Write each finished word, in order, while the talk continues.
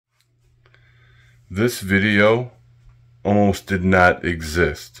This video almost did not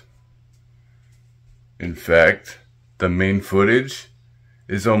exist. In fact, the main footage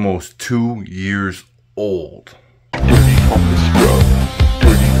is almost 2 years old. Dirty humble scrub,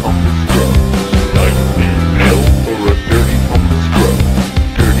 dirty humble scrub. Life in hell for a dirty humble scrub,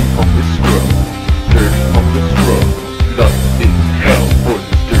 dirty humble scrub, dirty humble scrub. Life in hell for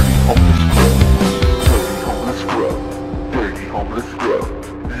this dirty humble scrub, dirty humble scrub, dirty humble scrub.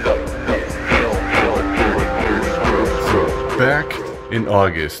 Life in hell for a dirty scrub. Back in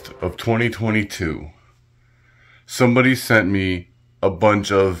August of 2022, somebody sent me a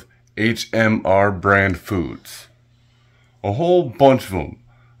bunch of HMR brand foods. A whole bunch of them.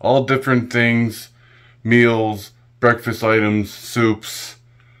 All different things. Meals, breakfast items, soups.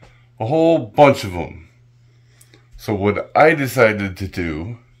 A whole bunch of them. So what I decided to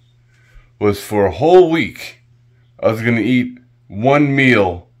do was for a whole week, I was going to eat one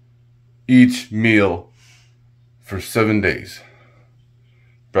meal, each meal, for 7 days.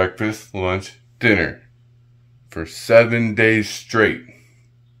 Breakfast, lunch, dinner. For 7 days straight.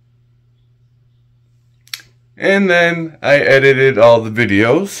 And then I edited all the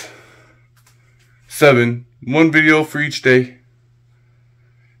videos. 7, one video for each day.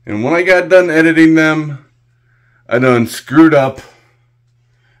 And when I got done editing them, I done screwed up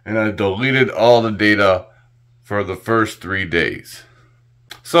and I deleted all the data for the first 3 days.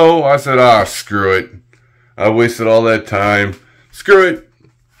 So I said, screw it. I wasted all that time. Screw it.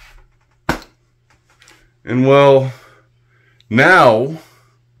 And well, now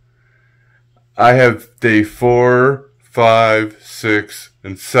I have day 4, 5, 6,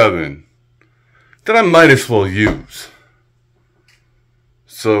 and 7 that I might as well use.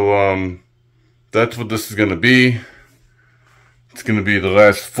 So, that's what this is going to be. It's going to be the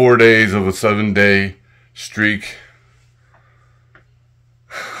last 4 days of a 7-day streak.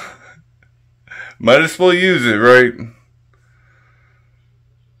 Might as well use it, right?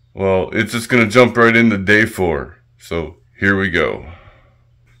 Well, it's just going to jump right into day 4. So, here we go.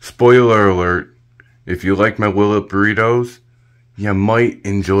 Spoiler alert, if you like my Will-Up burritos, you might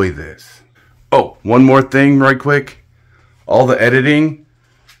enjoy this. Oh, one more thing right quick. All the editing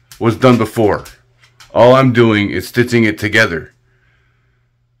was done before. All I'm doing is stitching it together.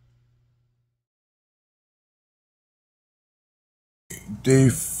 Day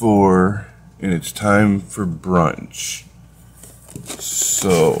 4, and it's time for brunch.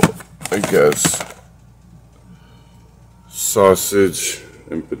 So, I guess sausage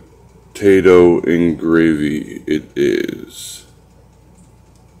and potato and gravy it is.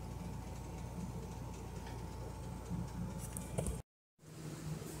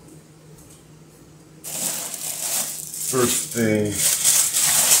 First thing,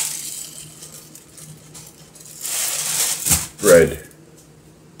 bread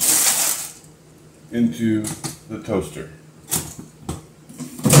into the toaster.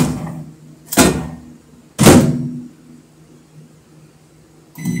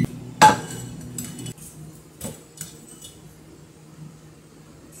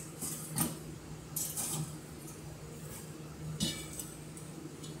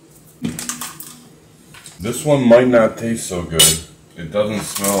 This one might not taste so good. It doesn't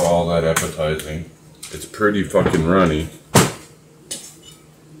smell all that appetizing. It's pretty fucking runny.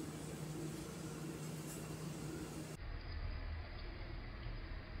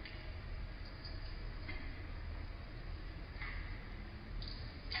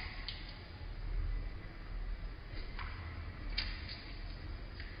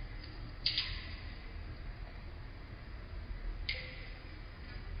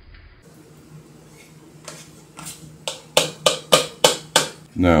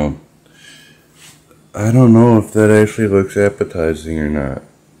 Now, I don't know if that actually looks appetizing or not.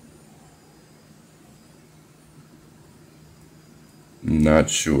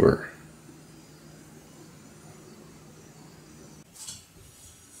 Not sure.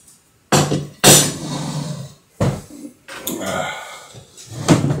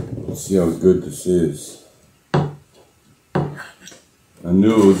 Let's see how good this is. I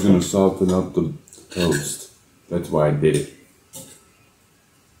knew it was going to soften up the toast. That's why I did it.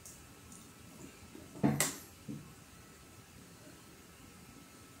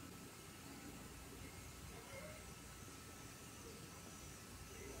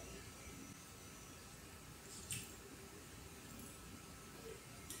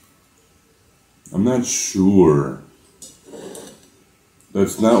 I'm not sure.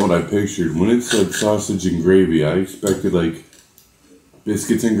 That's not what I pictured. When it said sausage and gravy, I expected like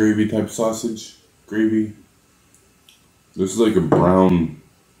biscuits and gravy type sausage gravy. This is like a brown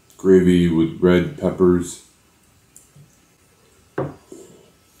gravy with red peppers.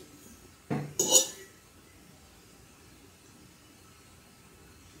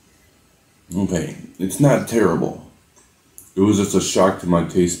 Okay, it's not terrible. It was just a shock to my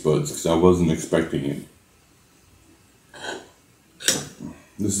taste buds because I wasn't expecting it.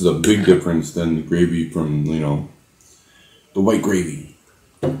 This is a big difference than the gravy from, the white gravy.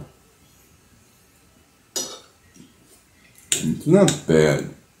 It's not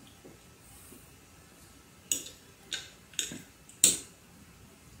bad.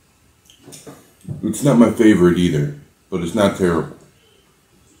 It's not my favorite either, but it's not terrible.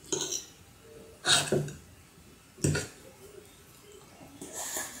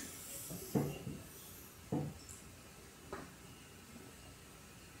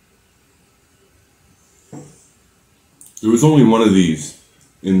 There was only one of these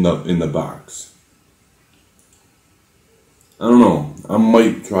in the box. I don't know. I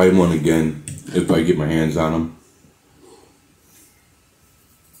might try one again if I get my hands on them.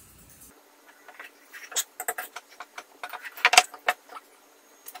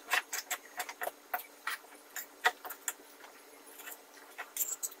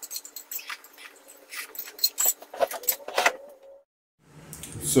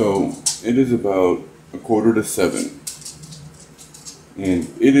 So it is about 6:45, and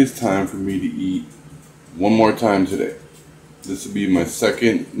it is time for me to eat one more time today. This will be my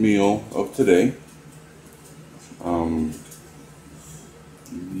second meal of today.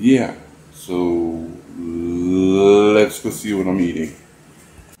 Yeah, so let's go see what I'm eating.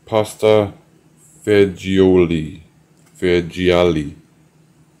 Pasta fagioli, fagioli,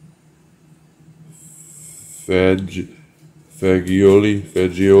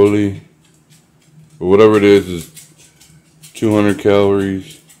 fagioli, or whatever it is 200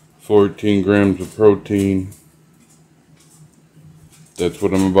 calories, 14 grams of protein. That's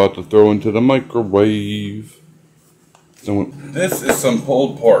what I'm about to throw into the microwave. This is some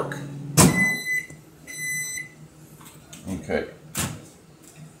pulled pork. Okay.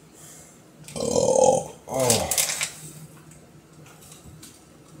 Oh.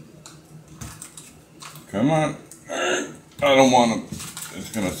 Come on. I don't want to.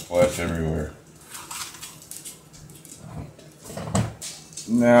 It's going to splash everywhere.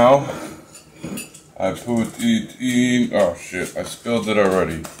 Now, I put it in. Oh shit, I spilled it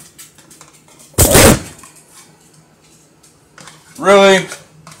already. Really?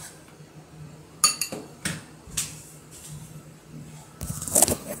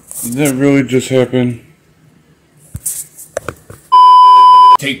 Did that really just happen?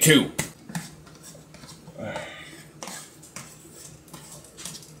 Take two.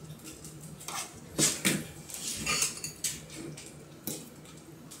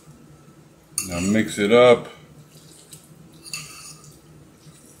 Now mix it up.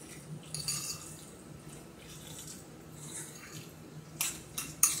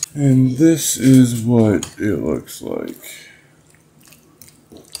 And this is what it looks like.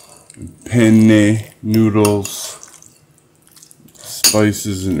 Penne noodles,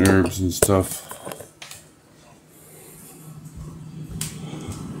 spices and herbs and stuff.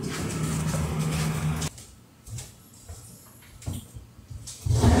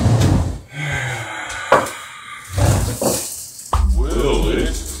 Will it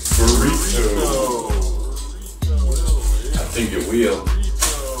burrito? I think it will.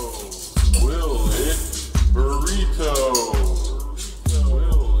 Will it burrito?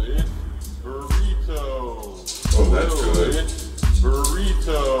 Will it burrito? Oh, that's good.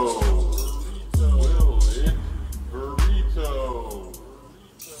 Burrito. Will it burrito?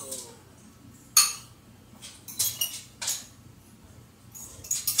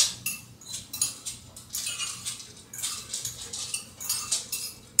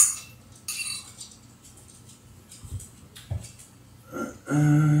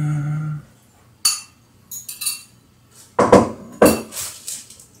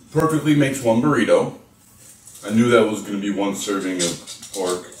 Perfectly makes one burrito. I knew that was going to be one serving of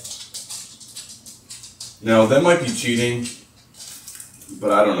pork. Now that might be cheating,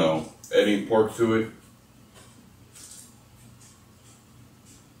 but I don't know. Adding pork to it.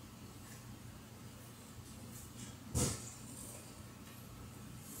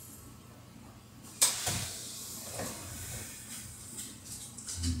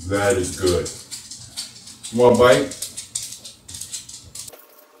 That is good. You want a bite?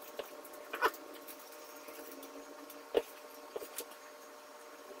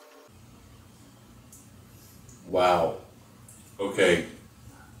 Wow. Okay.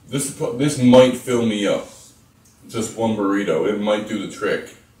 This might fill me up. Just one burrito. It might do the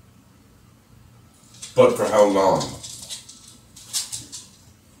trick. But for how long?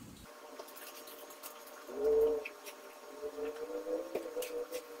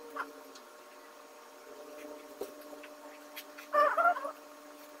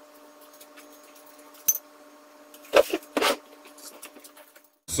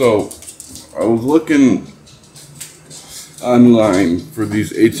 So, I was looking online for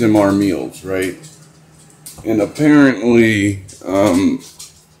these HMR meals, right? And apparently,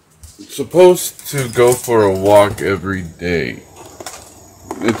 supposed to go for a walk every day.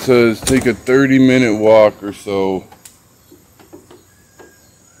 It says take a 30-minute walk or so.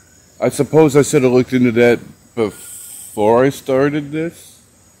 I suppose I should have looked into that before I started this,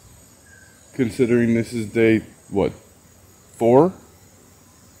 considering this is day, what, 4?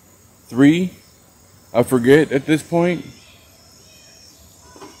 3? I forget at this point.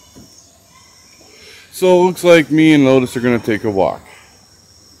 So it looks like me and Lotus are going to take a walk.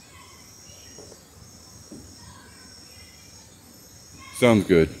 Sounds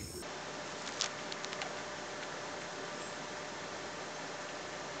good.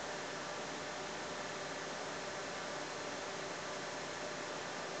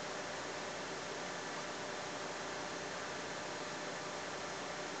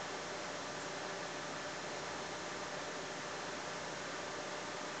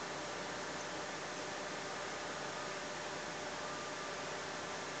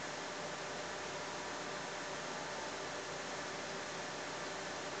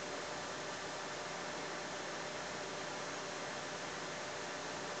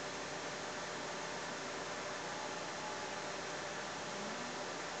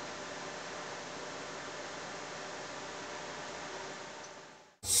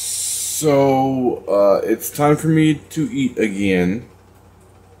 So, it's time for me to eat again,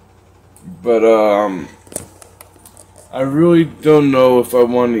 but, I really don't know if I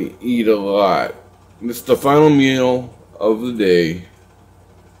want to eat a lot. This is the final meal of the day,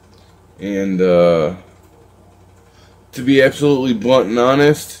 and, to be absolutely blunt and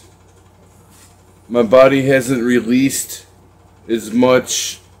honest, my body hasn't released as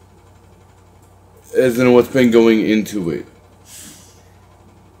much as in what's been going into it.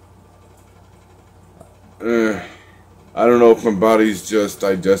 I don't know if my body's just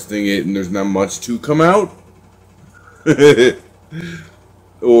digesting it and there's not much to come out.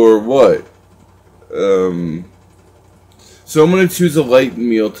 Or what. So I'm going to choose a light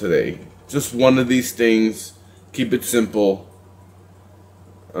meal today. Just one of these things. Keep it simple.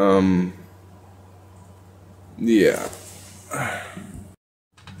 Yeah.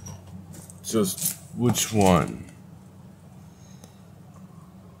 Just which one?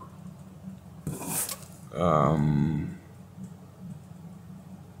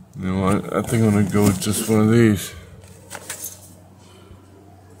 You know what? I think I'm gonna go with just one of these.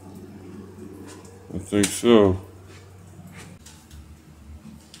 I think so.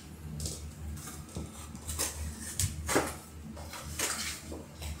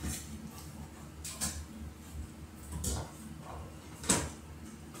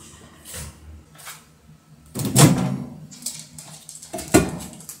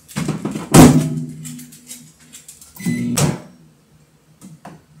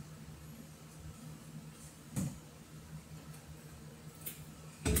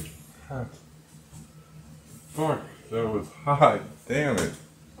 Hot. Fuck, that was hot. Damn it.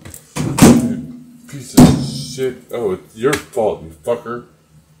 You piece of shit. Oh, it's your fault, you fucker.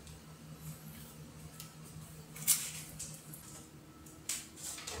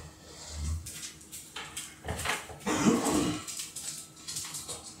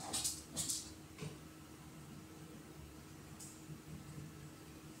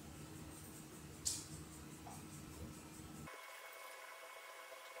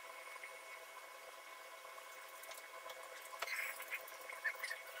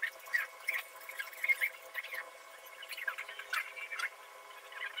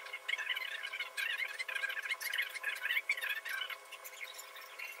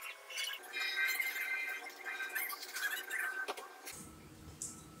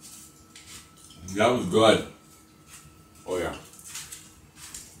 That was good. Oh yeah.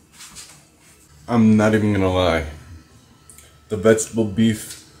 I'm not even gonna lie. The vegetable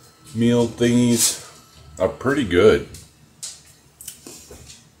beef meal thingies are pretty good.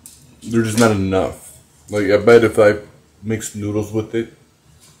 They're just not enough. Like, I bet if I mixed noodles with it.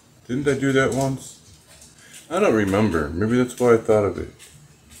 Didn't I do that once? I don't remember. Maybe that's why I thought of it.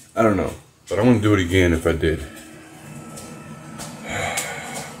 I don't know. But I'm gonna do it again if I did.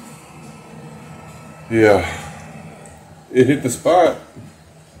 Yeah, it hit the spot.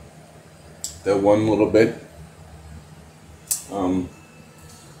 That one little bit.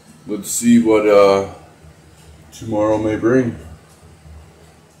 Let's see what tomorrow may bring.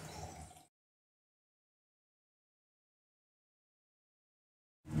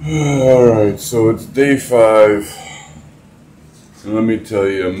 Alright, so it's day 5. And let me tell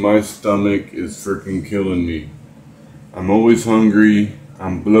you, my stomach is freaking killing me. I'm always hungry.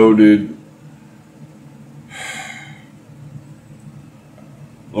 I'm bloated.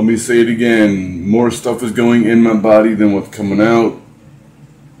 Let me say it again. More stuff is going in my body than what's coming out.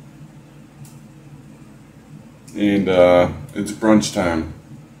 And it's brunch time.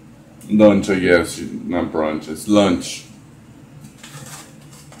 Lunch, I guess. Not brunch, it's lunch.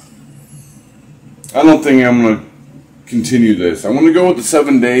 I don't think I'm going to continue this. I want to go with the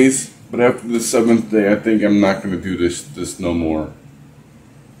 7 days, but after the 7th day, I think I'm not going to do this no more.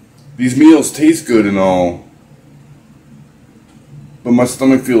 These meals taste good and all, but my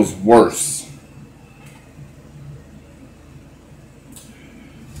stomach feels worse.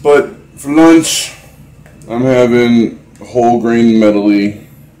 But for lunch, I'm having a whole grain medley.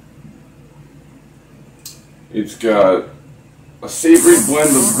 It's got a savory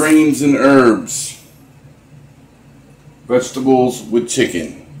blend of grains and herbs. Vegetables with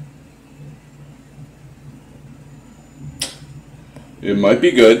chicken. It might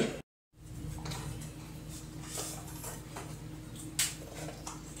be good.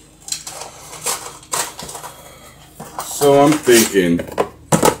 So I'm thinking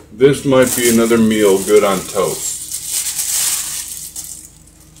this might be another meal good on toast.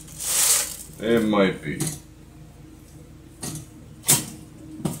 It might be.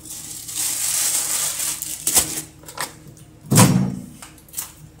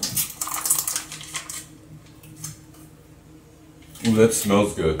 Ooh, that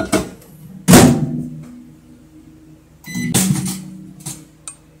smells good.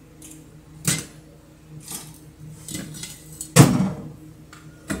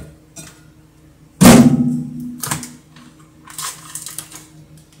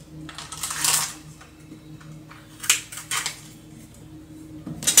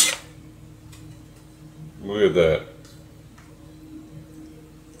 Look at that.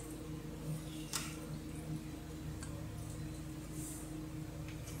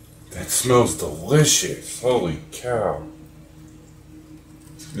 That smells delicious. Holy cow.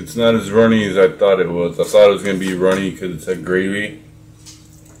 It's not as runny as I thought it was. I thought it was going to be runny because it's had gravy.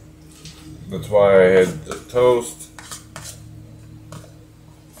 That's why I had the toast.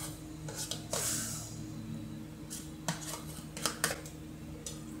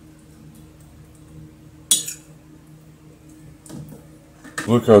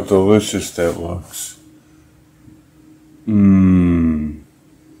 Look how delicious that looks. Mmm.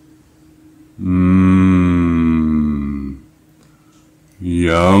 Mmm.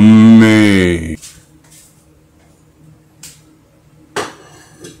 Yummy.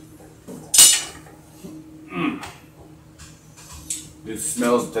 It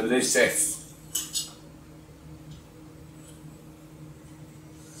smells delicious.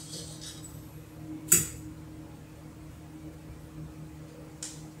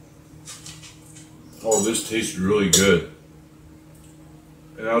 Oh, this tastes really good.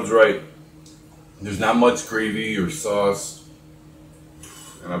 And I was right. There's not much gravy or sauce.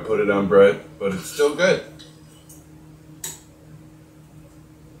 And I put it on bread, but it's still good.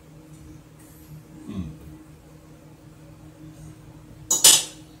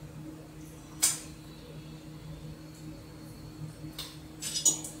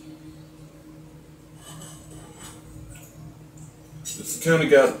 It's kind of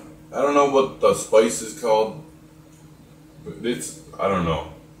got, I don't know what the spice is called, but it's, I don't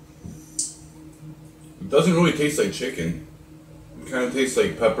know. It doesn't really taste like chicken. It kind of tastes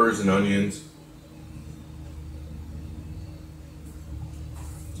like peppers and onions.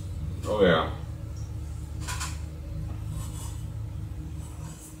 Oh yeah.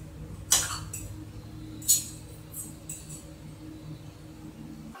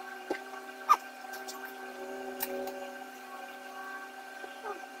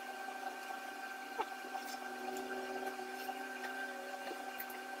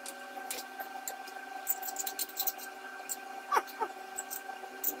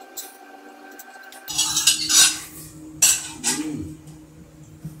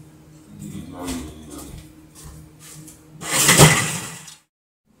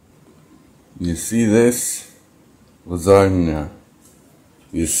 You see this? Lasagna.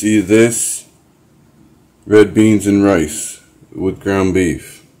 You see this? Red beans and rice with ground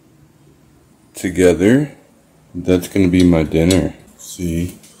beef. Together, that's gonna be my dinner.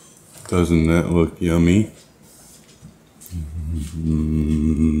 See? Doesn't that look yummy?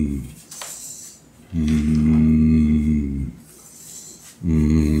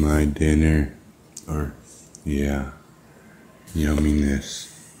 My dinner. Or, yeah, yumminess.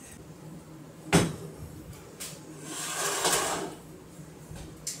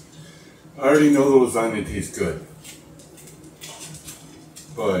 I already know the lasagna tastes good,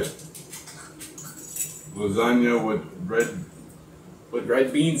 but lasagna with with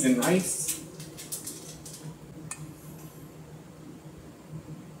red beans and rice.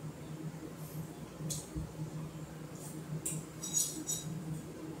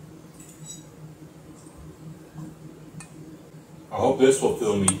 I hope this will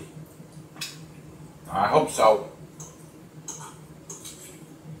fill me. I hope so.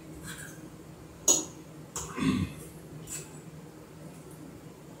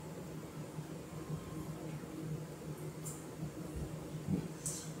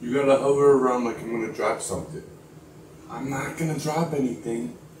 You gotta hover around like I'm gonna drop something. I'm not gonna drop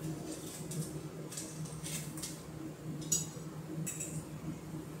anything.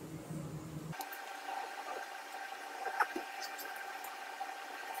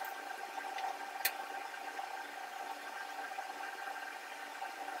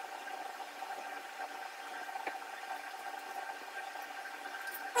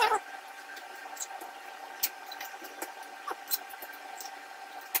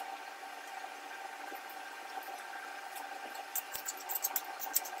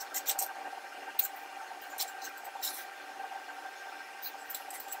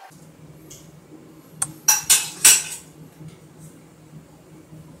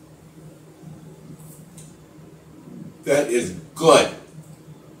 That is good.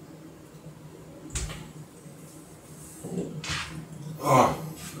 Oh.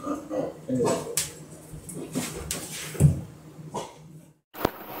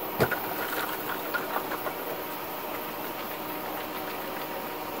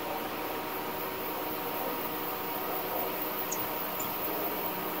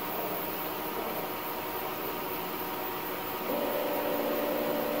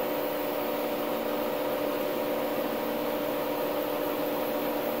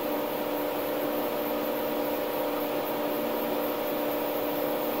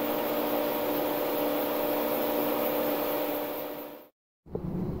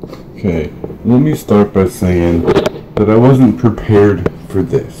 Okay, let me start by saying that I wasn't prepared for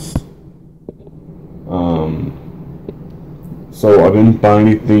this. So I didn't buy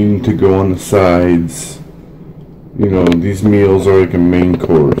anything to go on the sides. You know, these meals are like a main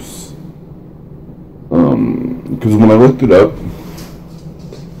course. Because when I looked it up,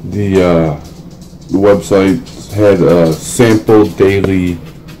 the website had a sample daily,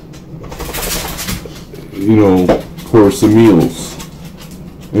 you know, course of meals.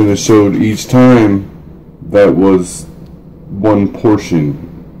 And it showed each time that was one portion,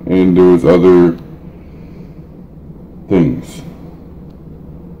 and there was other things.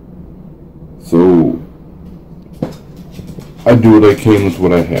 So I do what I can with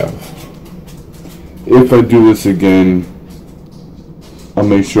what I have. If I do this again, I'll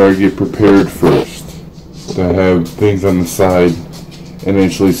make sure I get prepared first, to have things on the side and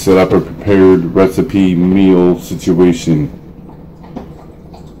actually set up a prepared recipe meal situation.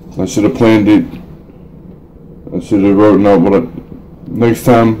 I should have planned it. I should have written out what next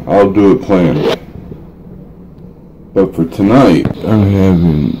time I'll do it planned. But for tonight, I'm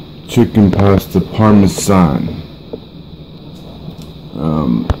having chicken pasta parmesan.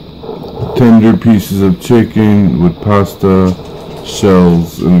 Tender pieces of chicken with pasta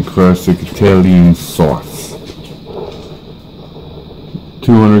shells and classic Italian sauce.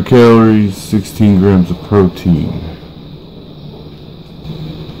 200 calories, 16 grams of protein.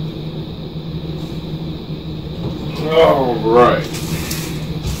 Alright.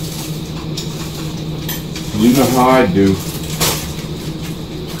 You know how I do.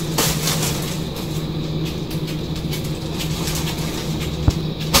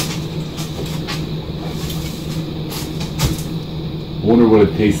 I wonder what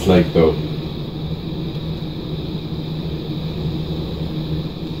it tastes like though.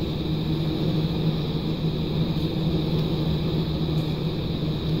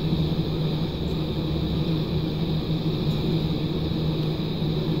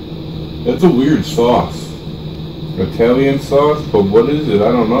 That's a weird sauce. Italian sauce, but what is it?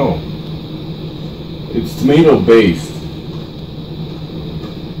 I don't know. It's tomato based.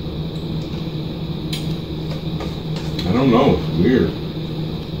 I don't know, it's weird.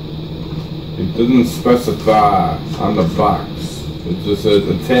 It doesn't specify on the box. It just says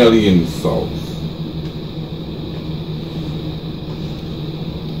Italian sauce.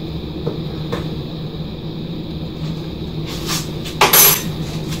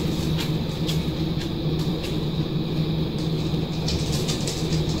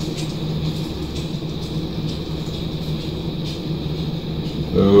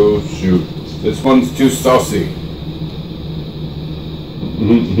 Oh shoot, this one's too saucy.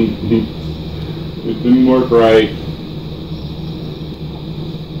 It didn't work right.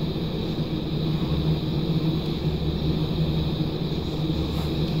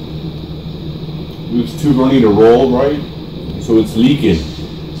 It's too runny to roll right, so it's leaking.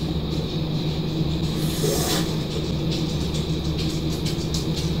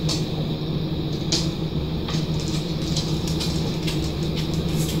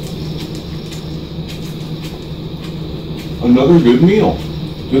 Another good meal.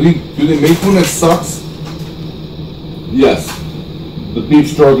 Do they make one that sucks? Yes. The beef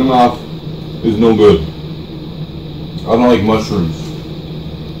stroganoff is no good. I don't like mushrooms.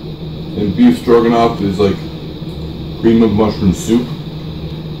 And beef stroganoff is like cream of mushroom soup.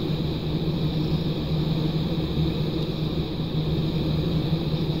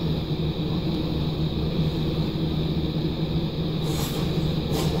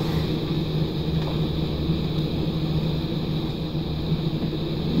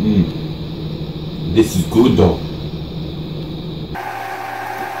 This is good though.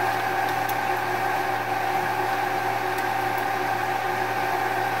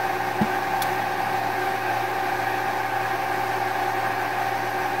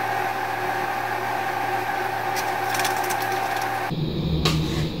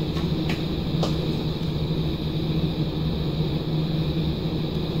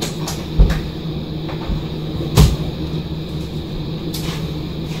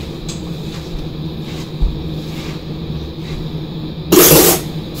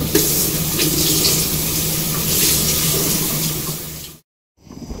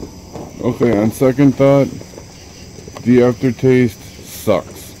 Okay, on second thought, the aftertaste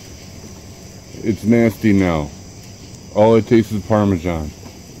sucks. It's nasty now. All it tastes is Parmesan.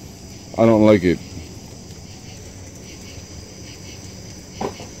 I don't like it.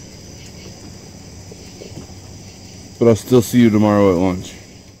 But I'll still see you tomorrow at lunch.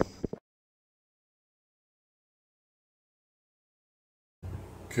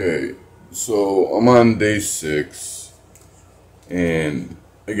 Okay, so I'm on day 6, and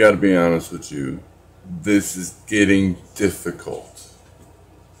I gotta be honest with you, this is getting difficult.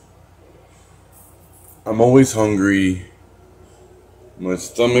 I'm always hungry, my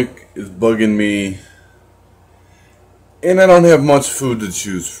stomach is bugging me, and I don't have much food to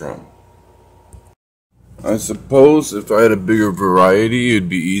choose from. I suppose if I had a bigger variety it'd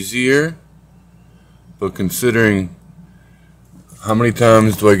be easier, but considering how many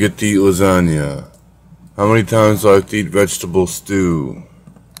times do I get to eat lasagna? How many times do I have to eat vegetable stew?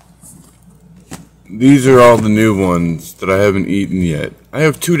 These are all the new ones that I haven't eaten yet. I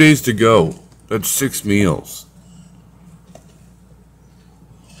have 2 days to go. That's 6 meals.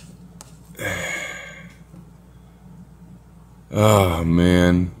 Oh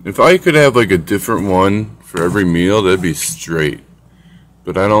man. If I could have like a different one for every meal, that'd be straight.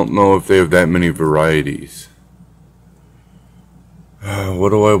 But I don't know if they have that many varieties. What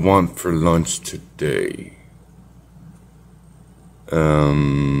do I want for lunch today?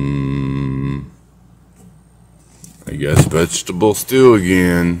 I guess vegetable stew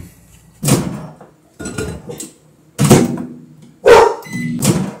again.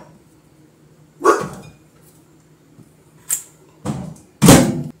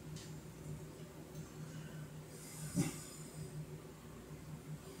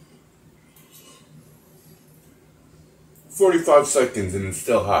 "45 seconds and it's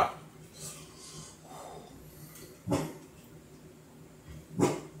still hot."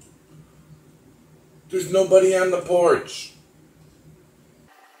 There's nobody on the porch.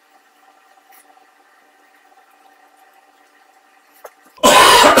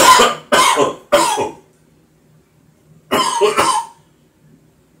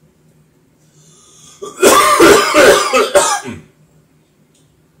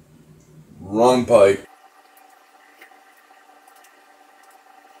 Wrong pipe.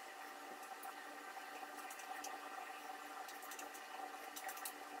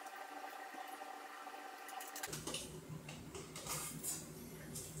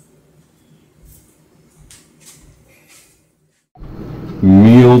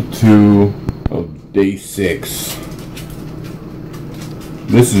 Meal 2 of day 6.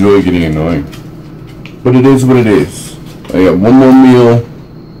 This is really getting annoying. But it is what it is. I got one more meal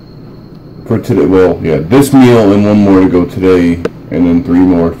for today. Well, yeah, this meal and one more to go today, and then 3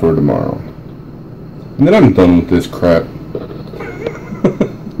 more for tomorrow. And then I'm done with this crap.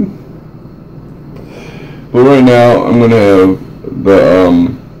 But right now, I'm gonna have the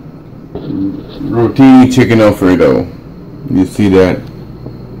rotini chicken Alfredo. You see that?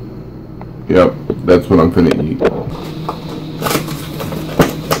 Yep, that's what I'm gonna eat.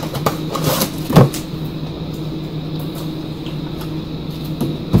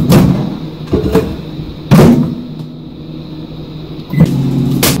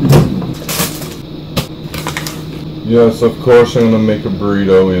 Yes, of course I'm gonna make a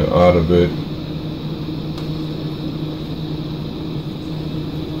burrito out of it.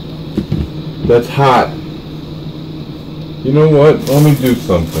 That's hot. You know what? Let me do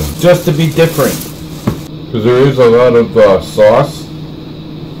something. Just to be different. Because there is a lot of sauce.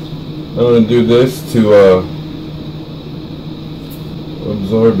 I'm going to do this to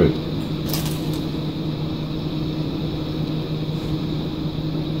absorb it.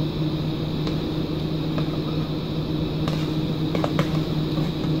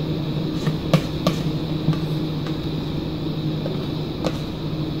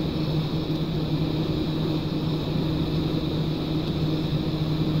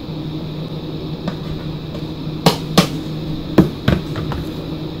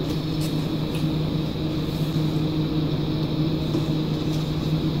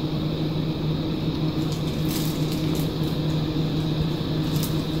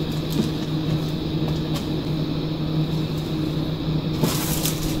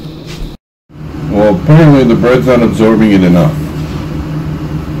 Well, apparently the bread's not absorbing it enough.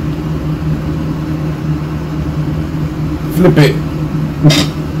 Flip it.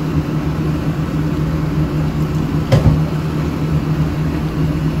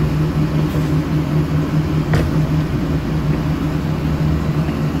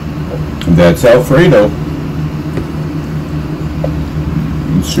 That's Alfredo.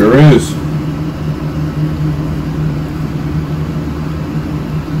 It sure is.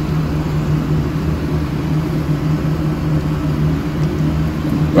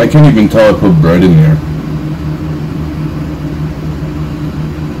 I can't even tell I put bread in there.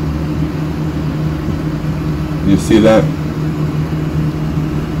 You see that?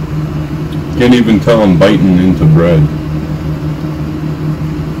 Can't even tell I'm biting into bread.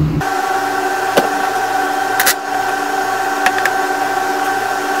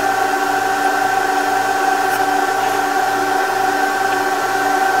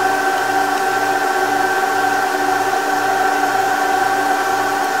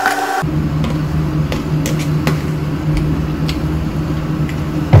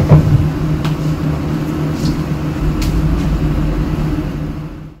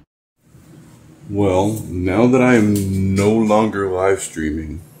 Well, now that I am no longer live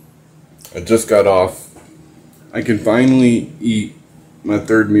streaming, I just got off, I can finally eat my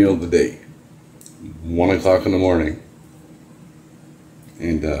third meal of the day, 1 o'clock in the morning.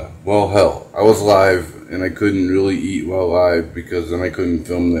 And, well, hell, I was live and I couldn't really eat while live because then I couldn't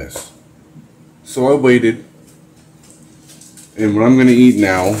film this. So I waited, and what I'm going to eat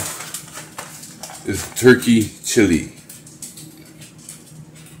now is turkey chili.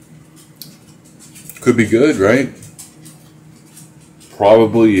 Could be good, right?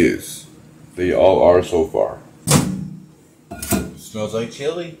 Probably is. They all are so far. Smells like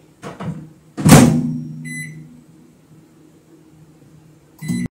chili.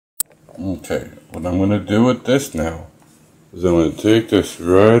 Okay, what I'm going to do with this now is I'm going to take this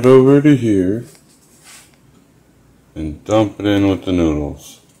right over to here and dump it in with the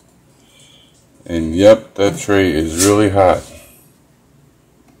noodles. And yep, that tray is really hot.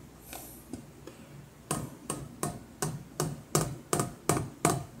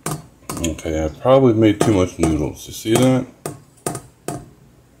 Okay, I probably made too much noodles. You see that?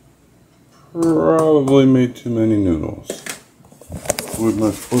 Probably made too many noodles. Where am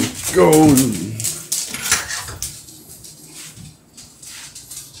I supposed to go?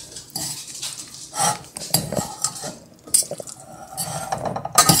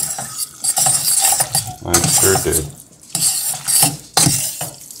 I sure did.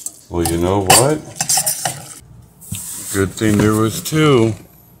 Well, you know what? Good thing there was two.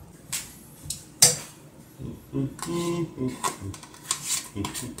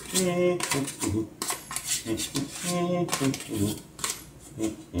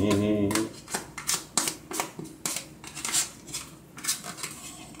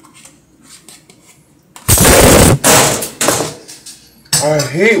 I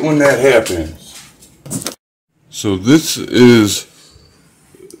hate when that happens. So this is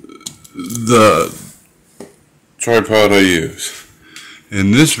the tripod I use.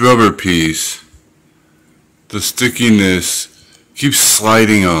 And this rubber piece, the stickiness keeps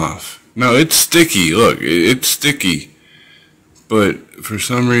sliding off. Now it's sticky, look, it's sticky. But for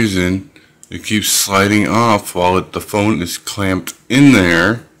some reason, it keeps sliding off while the phone is clamped in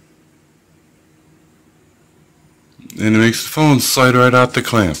there. And it makes the phone slide right out the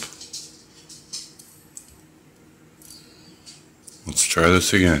clamp. Let's try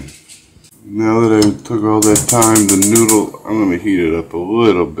this again. Now that I took all that time, the noodle, I'm going to heat it up a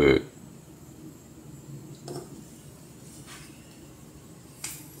little bit.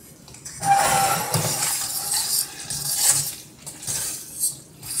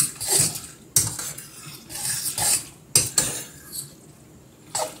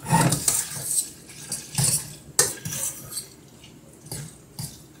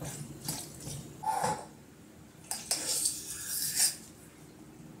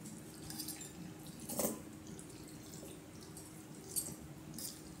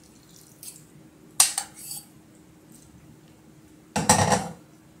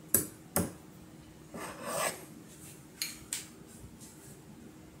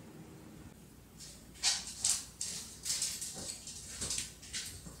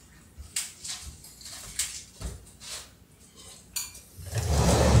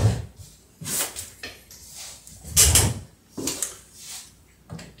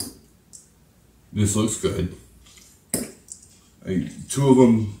 This looks good. Two of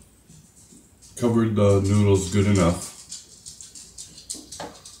them covered the noodles good enough.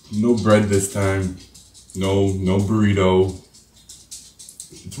 No bread this time. No burrito.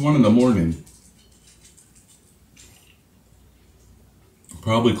 It's 1 in the morning.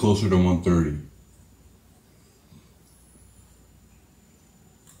 Probably closer to 1:30.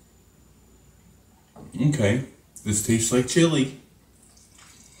 Okay, this tastes like chili.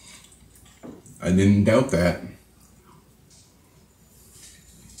 I didn't doubt that.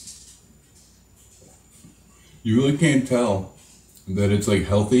 You really can't tell that it's like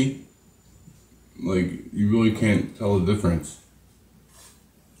healthy. Like, you really can't tell the difference.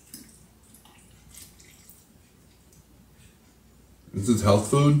 This is health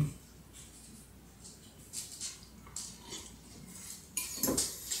food.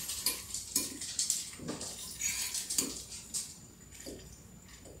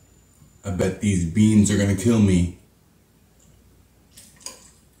 I bet these beans are gonna kill me.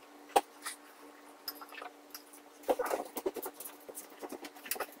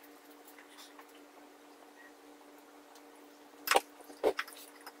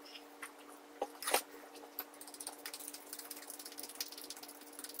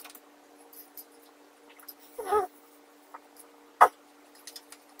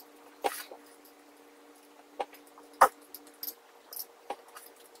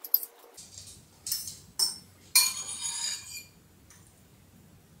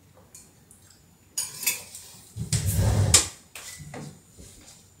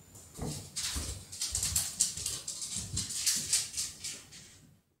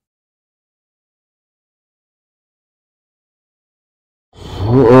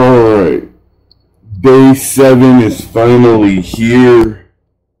 Alright, day 7 is finally here.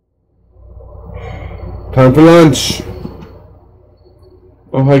 Time for lunch.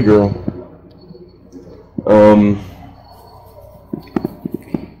 Oh, hi girl. I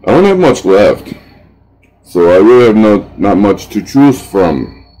don't have much left, so I really have not much to choose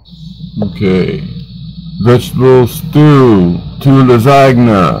from. Okay, vegetable stew, 2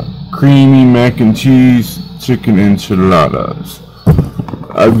 lasagna, creamy mac and cheese, chicken enchiladas.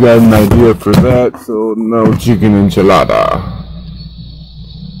 I've got an idea for that, so no chicken enchilada.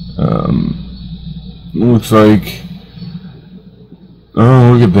 Looks like...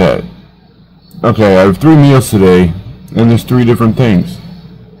 Oh, look at that. Okay, I have 3 meals today, and there's 3 different things.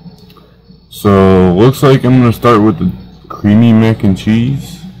 So, looks like I'm gonna start with the creamy mac and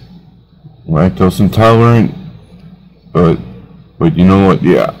cheese. Lactose intolerant, but you know what?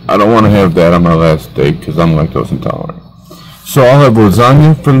 Yeah, I don't want to have that on my last day because I'm lactose intolerant. So I'll have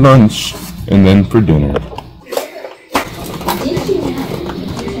lasagna for lunch and then for dinner.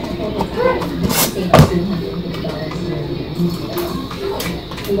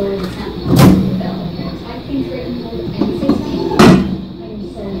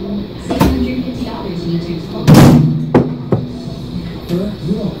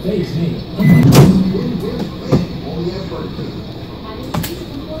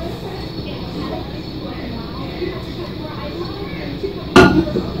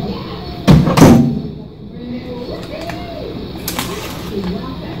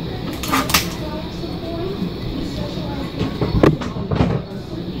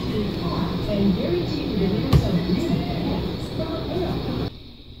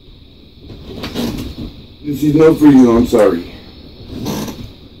 This is not for you, I'm sorry.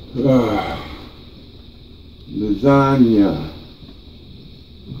 Lasagna.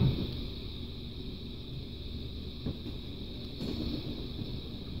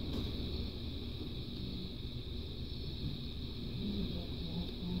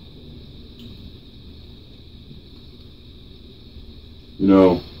 You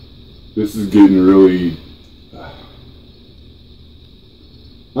know, this is getting really...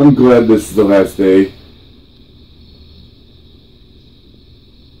 I'm glad this is the last day.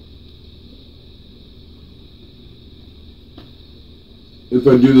 If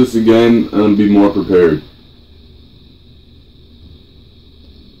I do this again, I'm going to be more prepared.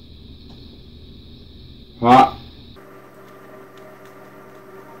 Hot.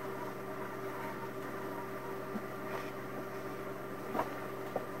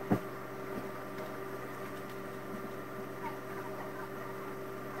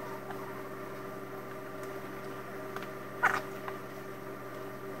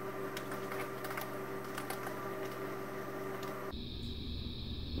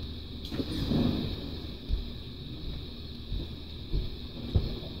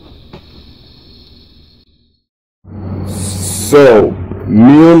 So,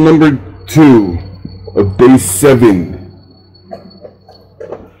 meal number 2 of day 7.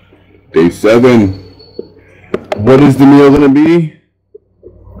 Day 7. What is the meal gonna be?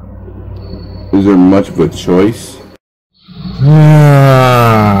 Is there much of a choice?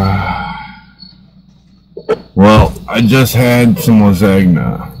 Well, I just had some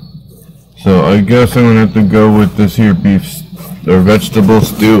lasagna. So I guess I'm gonna have to go with this here beef or vegetable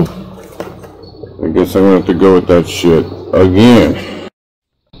stew. I guess I'm gonna have to go with that shit again.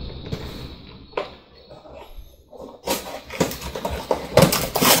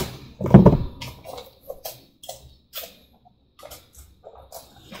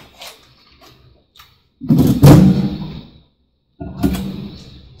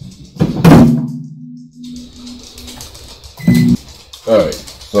 Alright,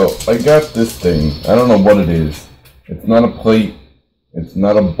 so I got this thing. I don't know what it is. It's not a plate. It's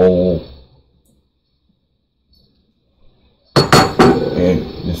not a bowl. And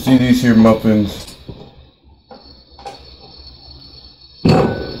you see these here muffins?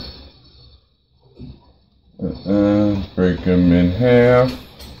 Break them in half.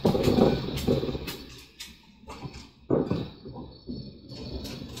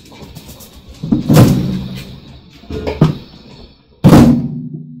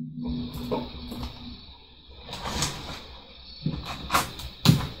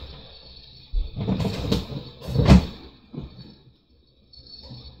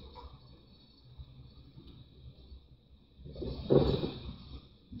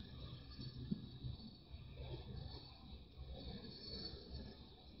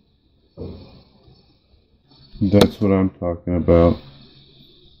 That's what I'm talking about.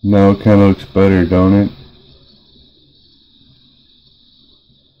 Now it kind of looks better, don't it?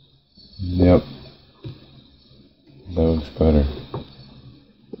 Yep. That looks better.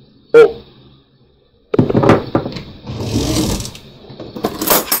 Oh!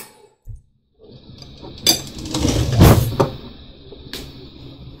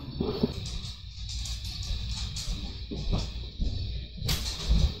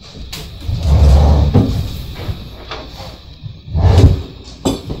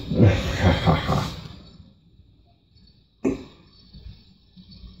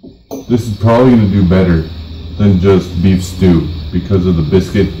 This is probably going to do better than just beef stew because of the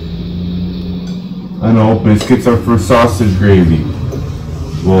biscuit. I know, biscuits are for sausage gravy.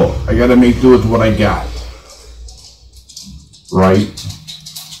 Well, I gotta make do with what I got. Right?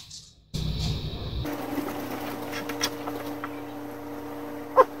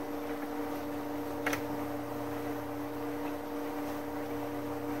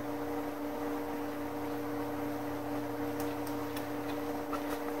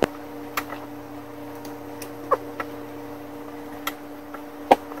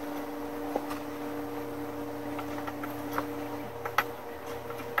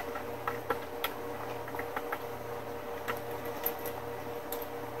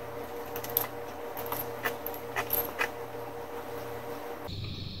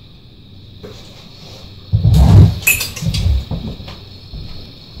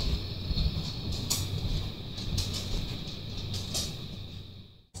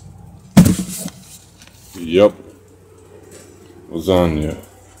 Yep. Lasagna.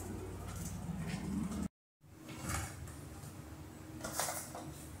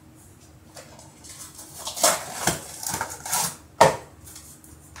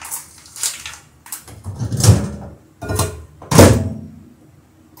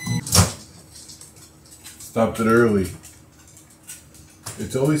 Stopped it early.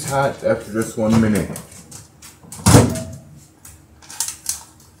 It's always hot after just 1 minute.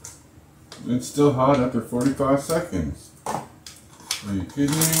 It's still hot after 45 seconds. Are you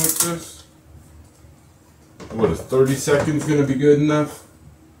kidding me with this? What, is 30 seconds gonna be good enough?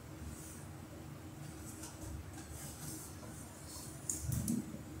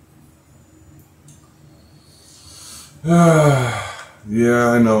 Yeah,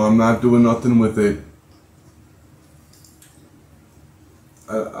 I know, I'm not doing nothing with it.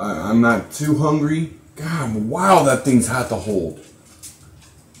 I'm not too hungry. God, wow, that thing's hot to hold.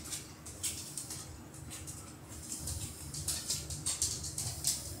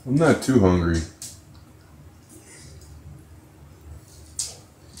 I'm not too hungry.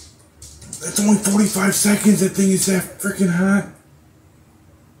 That's only 45 seconds, that thing is that freaking hot.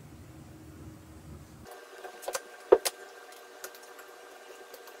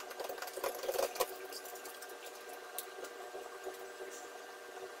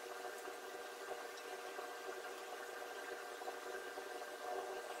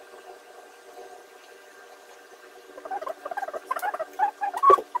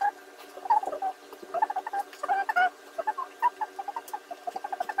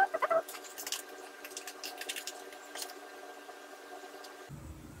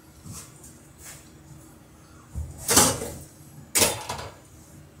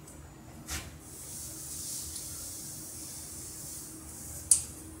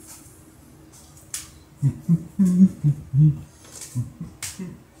 So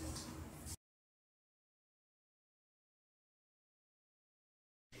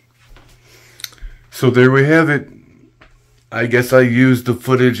there we have it. I guess I used the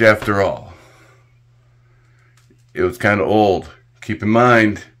footage after all. It was kind of old. Keep in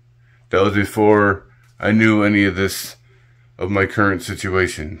mind, that was before I knew any of this of my current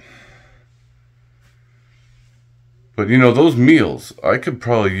situation. But you know, those meals, I could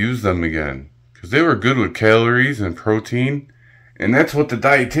probably use them again. Because they were good with calories and protein. And that's what the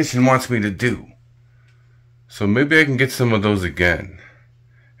dietitian wants me to do. So maybe I can get some of those again.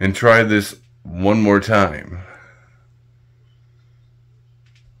 And try this one more time.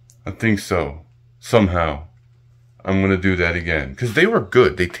 I think so. Somehow. I'm going to do that again. Because they were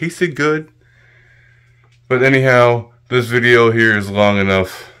good. They tasted good. But anyhow, this video here is long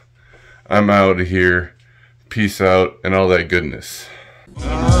enough. I'm out of here. Peace out and all that goodness.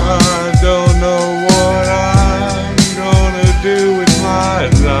 I don't